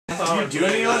you do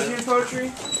any lesbian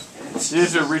poetry? Did you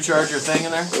have to recharge your thing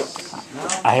in there?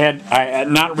 I had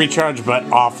not recharged, but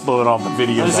offload all the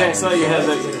videos. I saw you had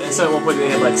at one point they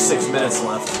had like 6 minutes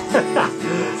left.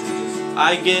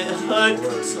 I get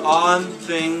hooked on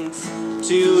things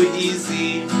too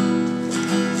easy,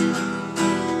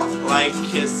 like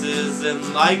kisses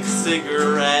and like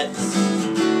cigarettes,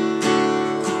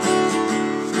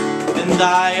 and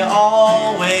I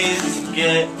always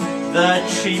get the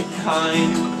cheap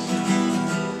kind,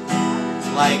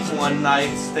 like one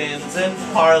night stands in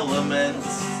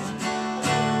parliaments.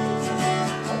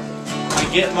 I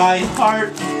get my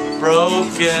heart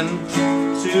broken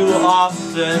too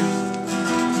often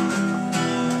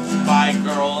by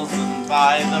girls and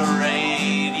by the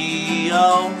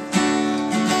radio,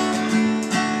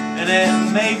 and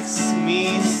it makes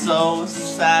me so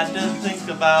sad to think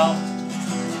about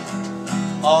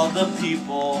all the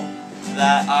people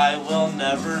that I will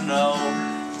never know.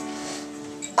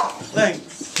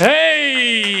 Thanks.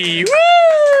 Hey! Woo!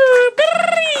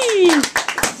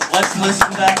 Let's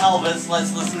listen to Elvis,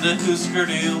 let's listen to Husker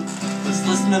Du, let's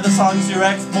listen to the songs your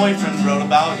ex-boyfriend wrote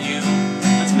about you.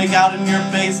 Let's make out in your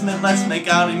basement, let's make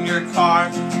out in your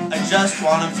car. I just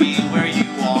wanna be where you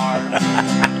are.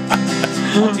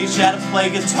 I'll teach you how to play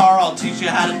guitar, I'll teach you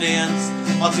how to dance.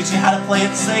 I'll teach you how to play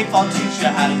it safe, I'll teach you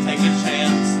how to take a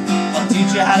chance. I'll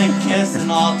teach you how to kiss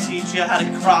and I'll teach you how to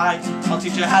cry. I'll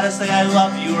teach you how to say I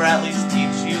love you, or at least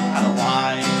teach you how to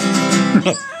lie.